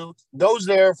with Duke, goes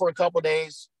there for a couple of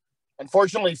days,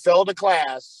 unfortunately fell to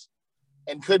class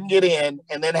and couldn't get in,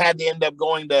 and then had to end up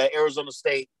going to Arizona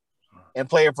State and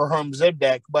playing for Herm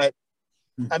Zibdek. But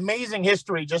amazing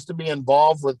history just to be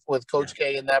involved with Coach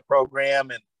K in that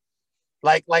program. And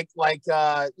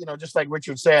just like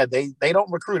Richard said, they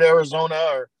don't recruit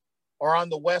Arizona or on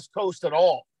the West Coast at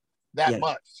all that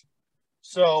much.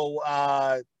 So,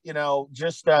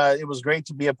 it was great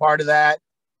to be a part of that,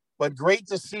 but great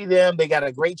to see them. They got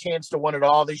a great chance to win it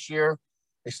all this year.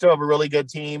 They still have a really good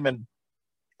team, and,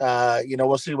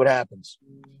 we'll see what happens.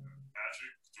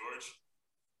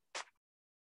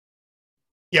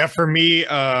 Yeah, for me,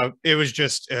 it was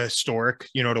just historic,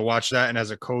 to watch that. And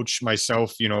as a coach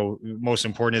myself, most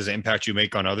important is the impact you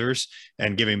make on others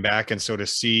and giving back. And so to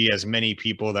see as many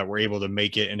people that were able to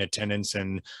make it in attendance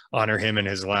and honor him in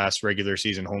his last regular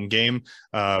season home game,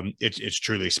 it's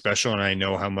truly special. And I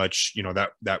know how much,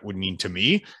 that would mean to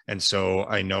me. And so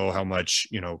I know how much,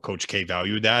 Coach K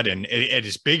valued that. And it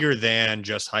is bigger than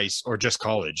just high or just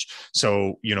college.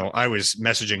 So, I was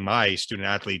messaging my student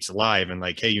athletes live and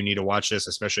like, hey, you need to watch this,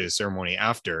 especially the ceremony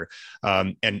after.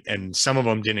 And some of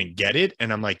them didn't get it.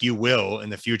 And I'm like, you will in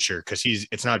the future, because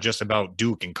it's not just about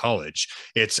Duke and college.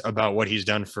 It's about what he's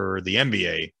done for the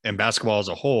NBA and basketball as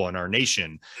a whole in our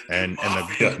nation. And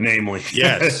namely.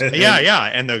 Yes. Yeah.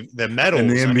 And the medals in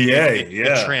the NBA,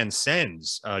 it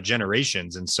transcends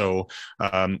generations. And so,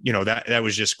 that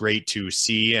was just great to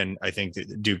see. And I think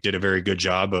that Duke did a very good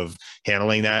job of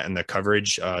handling that and the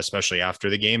coverage, especially after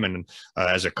the game. And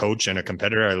as a coach and a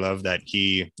competitor, I love that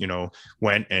he,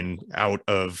 went and out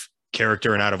of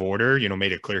character and out of order,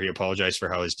 made it clear he apologized for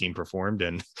how his team performed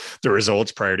and the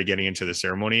results prior to getting into the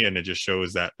ceremony. And it just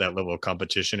shows that level of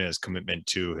competition and his commitment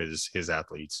to his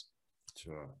athletes.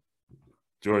 Sure.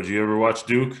 George, you ever watch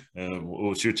Duke?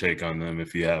 What's your take on them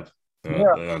if you have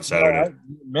on Saturday?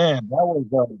 Man,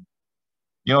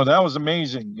 that was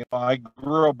amazing. I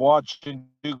grew up watching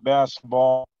Duke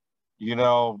basketball.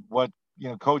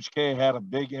 Coach K had a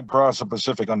big impressive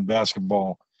Pacific on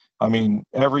basketball. I mean,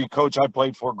 every coach I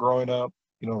played for growing up,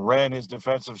 ran his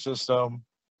defensive system.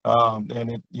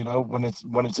 And it,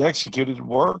 when it's executed, it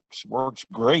works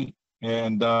great.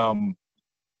 And,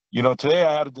 today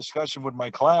I had a discussion with my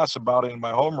class about it in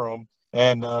my homeroom.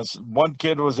 And one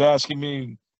kid was asking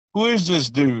me, who is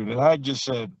this dude? And I just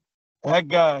said, that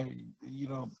guy, you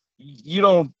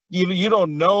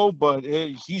don't know, but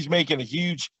he's making a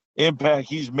huge impact.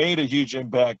 He's made a huge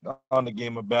impact on the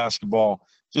game of basketball,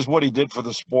 just what he did for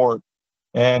the sport.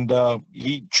 And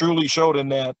he truly showed in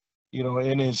that,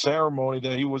 in his ceremony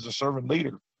that he was a servant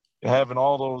leader, having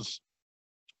all those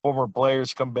former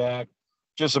players come back,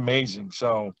 just amazing.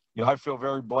 So, I feel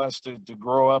very blessed to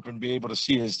grow up and be able to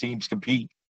see his teams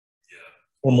compete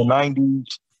from the 90s,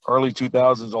 early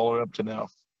 2000s, all the way up to now.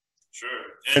 Sure.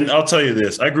 And I'll tell you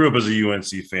this, I grew up as a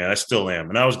UNC fan. I still am.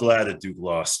 And I was glad that Duke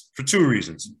lost for two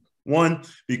reasons. One,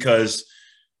 because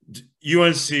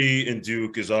UNC and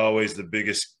Duke is always the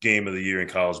biggest game of the year in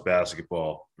college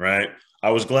basketball, right?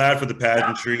 I was glad for the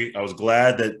pageantry. I was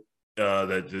glad that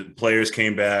the players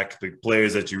came back, the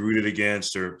players that you rooted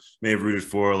against or may have rooted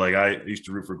for. Like I used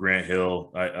to root for Grant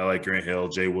Hill. I like Grant Hill,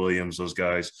 Jay Williams, those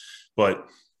guys. But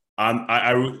I'm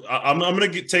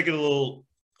going to take it a little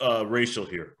racial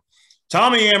here.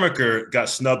 Tommy Amaker got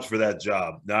snubbed for that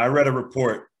job. Now, I read a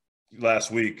report last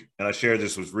week, and I shared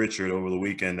this with Richard over the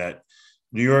weekend, that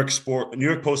New York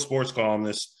Post sports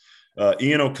columnist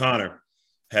Ian O'Connor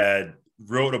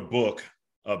wrote a book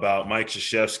about Mike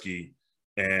Krzyzewski,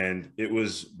 and it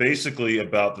was basically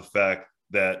about the fact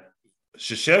that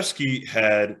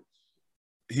Krzyzewski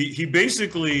he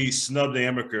basically snubbed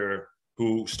Amaker,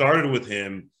 who started with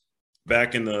him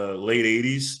back in the late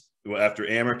 80s after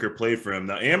Amaker played for him.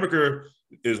 Now, Amaker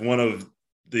is one of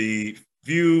the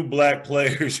few black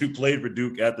players who played for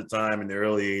Duke at the time in the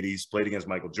early 80s, played against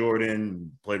Michael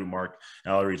Jordan, played with Mark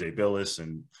Allery, Jay Billis,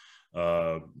 and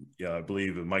I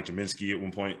believe Mike Jaminski at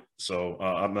one point. So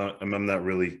I'm not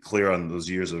really clear on those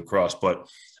years of the cross, but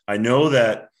I know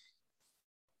that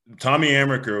Tommy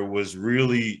Amaker was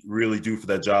really, really due for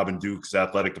that job, and Duke's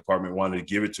athletic department wanted to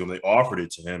give it to him. They offered it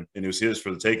to him, and it was his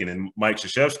for the taking. And Mike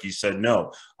Krzyzewski said,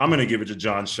 no, I'm going to give it to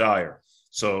John Shire.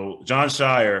 So John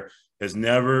Shire has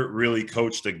never really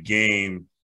coached a game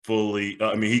fully.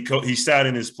 He sat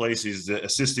in his place. He's the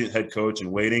assistant head coach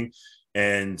in waiting.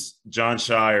 And John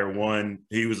Shire won.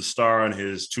 He was a star on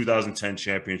his 2010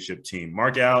 championship team.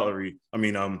 Tommy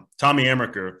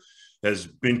Amaker has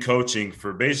been coaching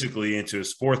for basically into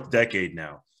his fourth decade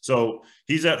now. So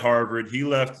he's at Harvard. He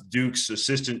left Duke's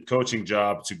assistant coaching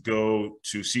job to go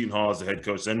to Seton Hall as the head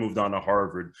coach, then moved on to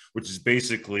Harvard, which is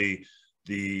basically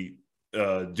the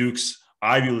Duke's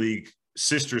Ivy League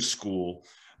sister school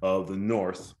of the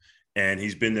North. And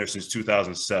he's been there since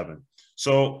 2007.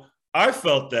 So I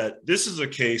felt that this is a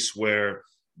case where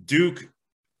Duke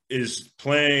is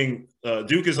playing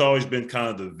Duke has always been kind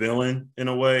of the villain in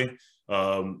a way.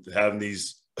 Having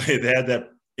they had that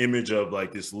image of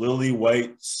like this lily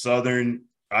white Southern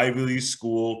Ivy League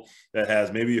school that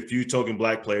has maybe a few token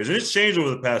black players. And it's changed over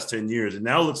the past 10 years. And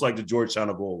now it looks like the Georgetown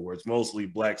of old, where it's mostly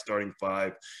black starting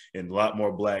five and a lot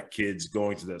more black kids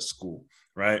going to that school,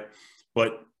 right?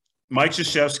 But Mike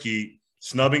Krzyzewski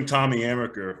snubbing Tommy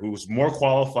Amaker, who was more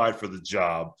qualified for the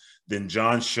job than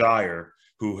John Shire,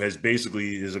 who has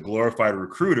basically is a glorified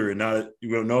recruiter and not, you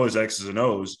don't know his X's and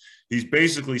O's. He's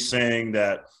basically saying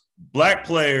that black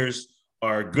players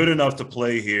are good enough to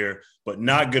play here, but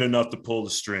not good enough to pull the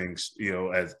strings,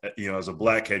 as a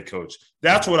black head coach.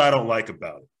 That's what I don't like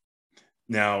about it.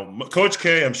 Now, Coach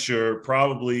K, I'm sure,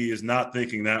 probably is not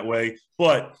thinking that way,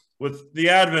 but with the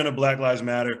advent of Black Lives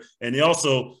Matter and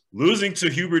also losing to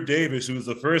Hubert Davis, who was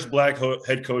the first black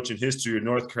head coach in history of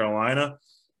North Carolina,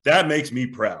 that makes me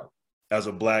proud as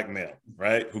a black male,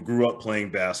 right, who grew up playing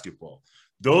basketball.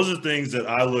 Those are things that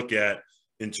I look at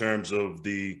in terms of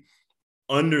the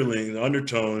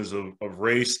undertones of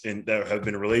race and that have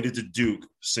been related to Duke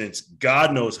since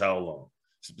God knows how long,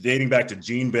 dating back to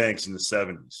Gene Banks in the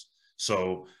 70s.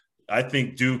 So I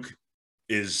think Duke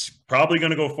is probably going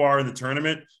to go far in the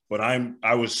tournament, but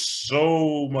I was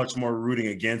so much more rooting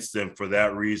against them for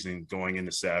that reason going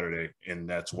into Saturday, and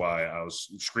that's why I was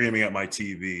screaming at my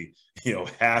TV,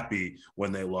 happy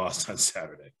when they lost on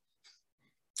Saturday.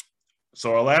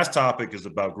 So our last topic is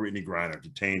about Brittany Griner,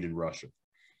 detained in Russia.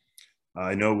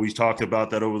 I know we talked about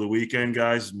that over the weekend,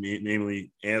 guys,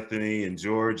 namely Anthony and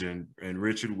George and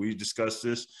Richard. We discussed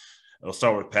this. I'll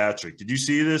start with Patrick. Did you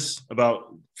see this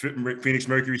about Phoenix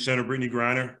Mercury center Brittany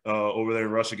Griner over there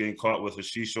in Russia getting caught with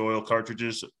hashish oil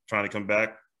cartridges trying to come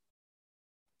back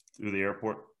through the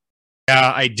airport?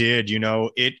 Yeah, I did.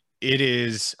 It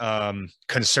is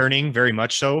concerning, very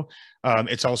much so.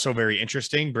 It's also very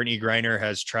interesting. Brittany Griner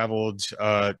has traveled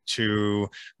to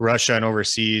Russia and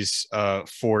overseas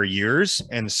for years.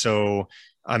 And so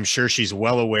I'm sure she's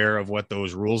well aware of what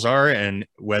those rules are, and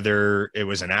whether it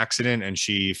was an accident and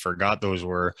she forgot those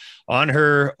were on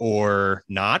her or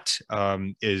not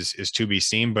is to be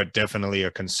seen, but definitely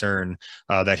a concern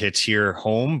that hits here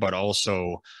home, but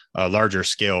also a larger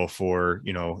scale for,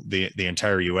 the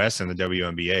entire US and the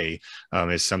WNBA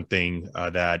is something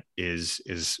that is,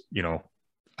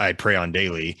 I pray on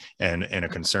daily and a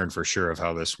concern for sure of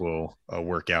how this will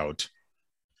work out.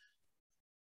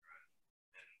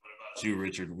 You,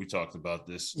 Richard, we talked about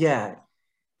this. Yeah,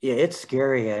 it's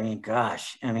scary. I mean,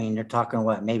 gosh, they're talking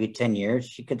maybe 10 years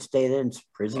she could stay there in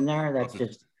prison there. That's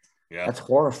just, that's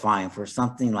horrifying for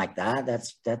something like that.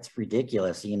 That's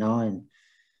ridiculous, and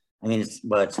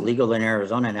it's legal in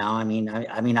Arizona now.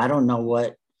 I don't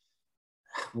know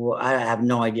I have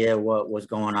no idea what was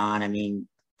going on.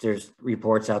 There's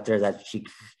reports out there that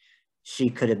she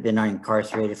could have been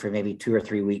incarcerated for maybe 2 or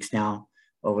 3 weeks now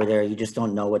over there. You just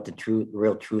don't know what the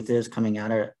real truth is coming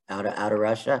out of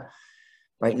Russia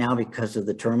right now because of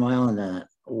the turmoil and the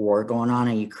war going on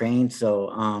in Ukraine. So,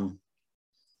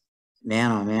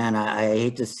 man, oh man, I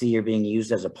hate to see her being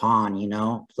used as a pawn,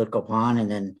 political pawn. And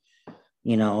then,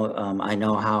 I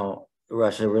know how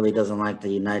Russia really doesn't like the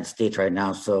United States right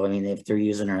now. So, if they're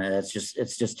using her, it's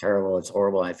just terrible. It's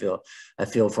horrible. I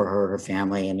feel for her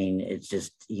family. It's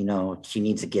just, she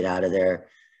needs to get out of there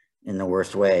in the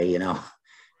worst way,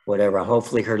 whatever.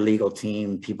 Hopefully her legal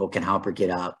team, people can help her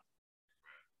get out.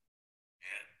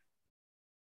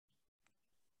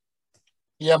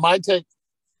 Yeah, my take,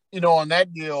 on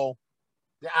that deal,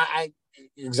 I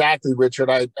exactly, Richard.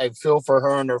 I feel for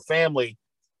her and her family,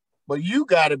 but you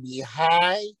got to be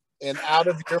high and out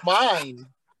of your mind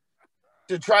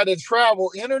to try to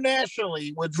travel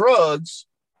internationally with drugs.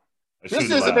 This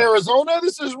isn't Arizona.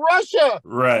 This is Russia.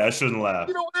 Right. I shouldn't laugh.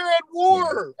 They're at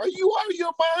war. Are you out of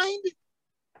your mind?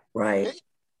 Right.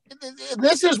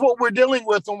 This is what we're dealing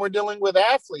with when we're dealing with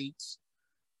athletes,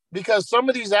 because some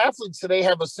of these athletes today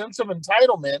have a sense of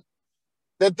entitlement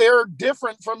that they're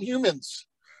different from humans.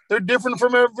 They're different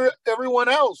from everyone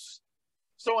else.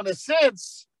 So in a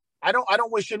sense, I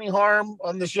don't wish any harm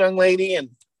on this young lady, and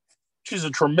she's a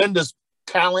tremendous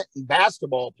talent and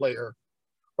basketball player.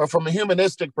 But from a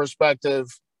humanistic perspective,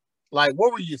 what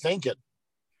were you thinking?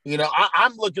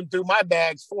 I'm looking through my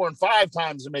bags 4 and 5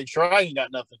 times to make sure I ain't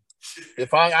got nothing.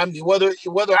 If I'm whether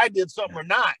I did something or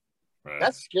not, right.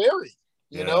 That's scary.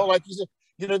 Like you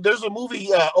said, there's a movie,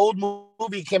 old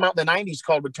movie came out in the 90s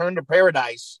called Return to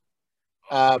Paradise.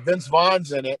 Vince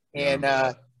Vaughn's in it,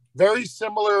 and very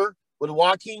similar with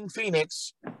Joaquin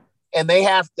Phoenix, and they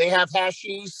have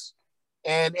hashish,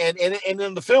 and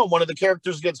in the film, one of the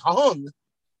characters gets hung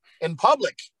in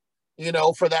public,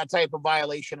 for that type of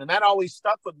violation. And that always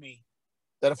stuck with me,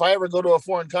 that if I ever go to a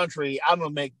foreign country, I'm going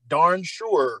to make darn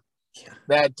sure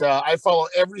that I follow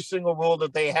every single rule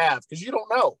that they have, because you don't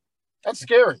know. That's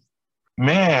scary.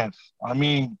 Man,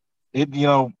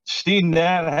 seeing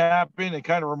that happen, it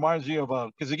kind of reminds me of,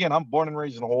 because again, I'm born and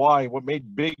raised in Hawaii. What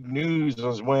made big news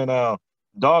was when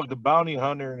Dog the Bounty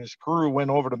Hunter and his crew went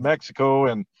over to Mexico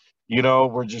and,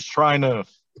 were just trying to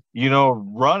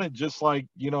run it just like,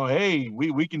 hey,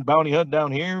 we can bounty hunt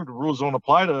down here. The rules don't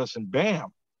apply to us, and bam.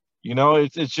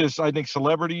 It's just, I think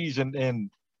celebrities and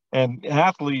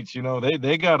athletes,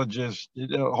 they got to just,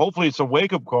 hopefully it's a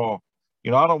wake up call. I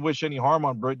don't wish any harm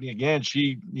on Brittany again.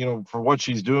 She, for what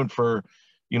she's doing for,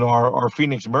 our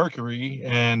Phoenix Mercury.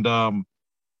 And,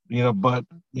 but,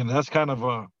 that's kind of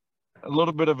a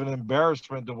little bit of an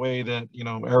embarrassment the way that,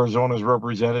 Arizona is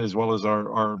represented, as well as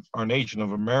our nation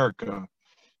of America.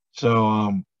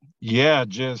 So, yeah,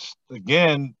 just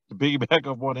again, to piggyback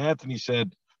off what Anthony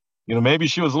said, maybe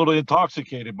she was a little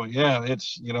intoxicated, but yeah,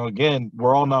 it's, again,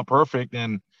 we're all not perfect,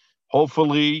 and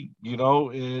hopefully,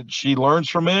 she learns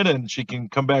from it and she can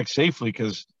come back safely,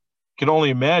 because can only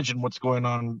imagine what's going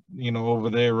on, over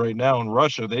there right now in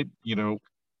Russia. They,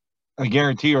 I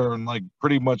guarantee are in like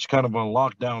pretty much kind of a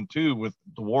lockdown too, with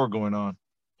the war going on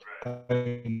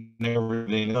and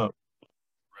everything up.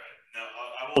 Now,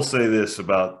 I will say this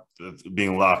about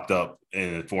being locked up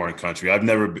in a foreign country. I've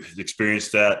never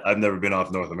experienced that. I've never been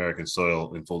off North American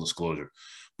soil, in full disclosure,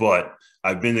 but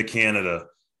I've been to Canada,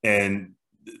 and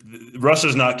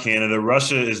Russia's not Canada.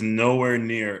 Russia is nowhere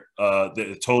near a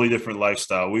totally different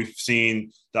lifestyle. We've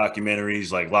seen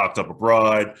documentaries like Locked Up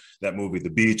Abroad, that movie The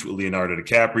Beach with Leonardo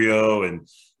DiCaprio, and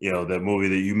that movie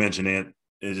that you mentioned, Ant.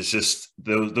 It's just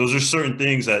those are certain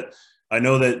things that I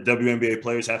know that WNBA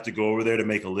players have to go over there to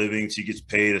make a living. She gets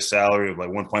paid a salary of like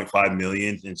 $1.5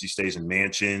 million, and she stays in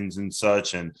mansions and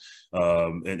such. And a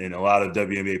lot of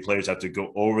WNBA players have to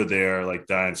go over there, like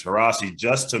Diane Taurasi,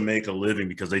 just to make a living,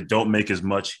 because they don't make as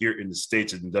much here in the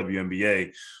States as in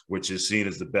WNBA, which is seen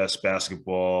as the best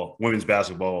women's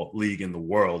basketball league in the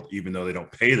world, even though they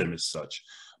don't pay them as such.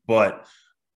 But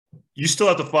you still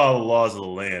have to follow the laws of the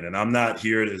land. And I'm not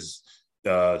here to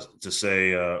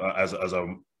say as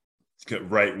a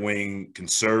right-wing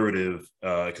conservative,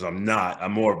 because I'm not.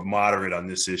 I'm more moderate on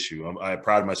this issue. I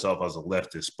pride myself as a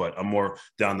leftist, but I'm more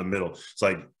down the middle. It's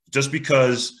like, just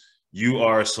because you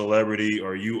are a celebrity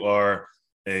or you are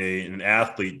an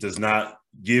athlete does not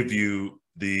give you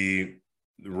the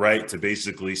right to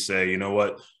basically say, you know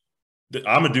what,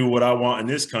 I'm gonna do what I want in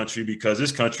this country, because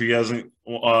this country hasn't.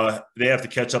 They have to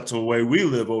catch up to the way we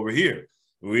live over here.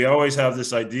 We always have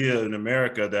this idea in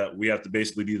America that we have to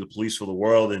basically be the police for the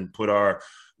world and put our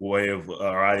way of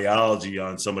our ideology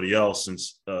on somebody else, and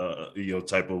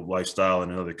type of lifestyle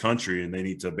in another country, and they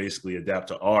need to basically adapt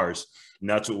to ours. And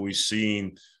that's what we've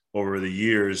seen over the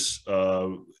years.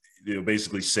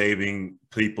 Basically saving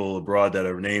people abroad that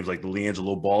are names like the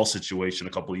LiAngelo Ball situation a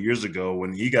couple of years ago,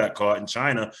 when he got caught in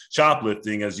China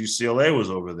shoplifting as UCLA was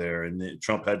over there, and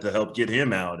Trump had to help get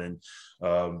him out. And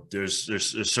there's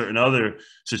certain other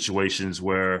situations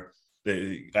where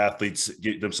the athletes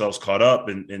get themselves caught up,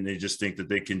 and they just think that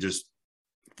they can just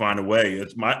find a way.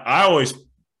 I always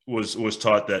was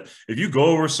taught that if you go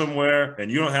over somewhere and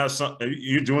you don't have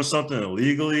you're doing something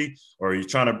illegally, or you're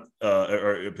trying to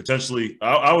or potentially.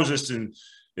 I was just in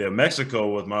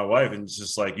Mexico with my wife, and it's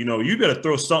just like, you better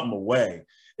throw something away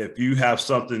if you have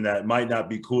something that might not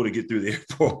be cool to get through the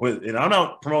airport with. And I'm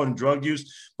not promoting drug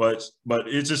use, but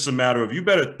it's just a matter of, you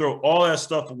better throw all that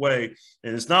stuff away.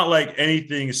 And it's not like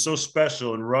anything is so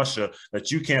special in Russia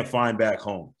that you can't find back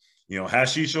home.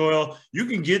 Hashish oil, you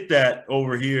can get that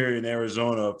over here in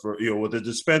Arizona for, with a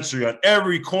dispensary on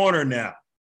every corner now,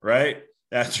 right?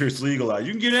 After it's legalized,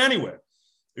 you can get it anywhere.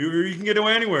 You can get it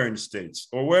anywhere in the States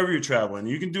or wherever you're traveling.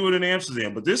 You can do it in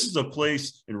Amsterdam, but this is a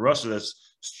place in Russia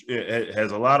it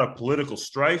has a lot of political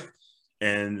strife,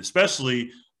 and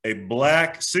especially a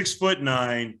Black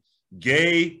 6'9"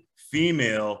 gay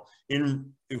female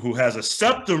who has a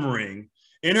septum ring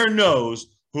in her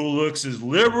nose, who looks as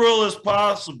liberal as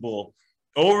possible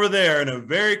over there in a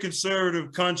very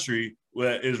conservative country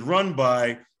that is run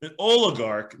by an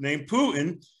oligarch named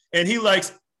Putin, and he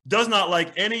does not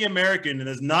like any American that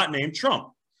is not named Trump,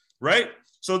 right?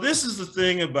 So this is the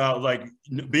thing about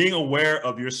being aware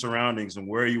of your surroundings and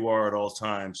where you are at all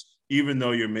times, even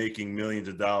though you're making millions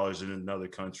of dollars in another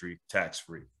country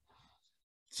tax-free.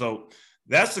 So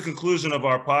that's the conclusion of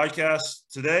our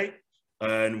podcast today.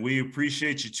 And we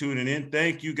appreciate you tuning in.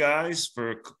 Thank you guys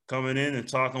for coming in and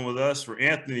talking with us. For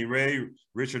Anthony Ray,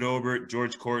 Richard Obert,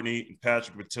 George Courtney, and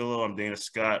Patrick Matillo, I'm Dana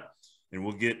Scott. And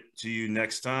we'll get to you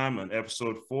next time on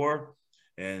episode 4.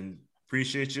 And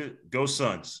appreciate you. Go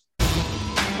Suns.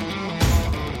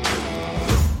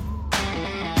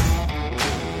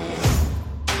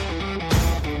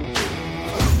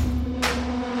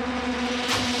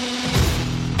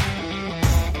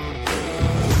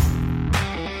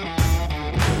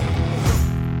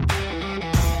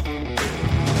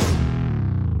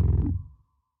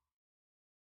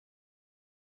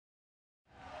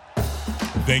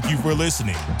 Thank you for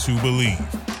listening to Believe.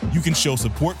 You can show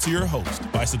support to your host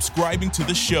by subscribing to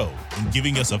the show and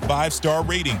giving us a 5-star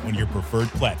rating on your preferred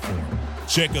platform.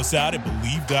 Check us out at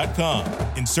Believe.com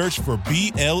and search for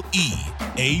BLEAV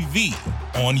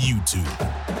on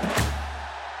YouTube.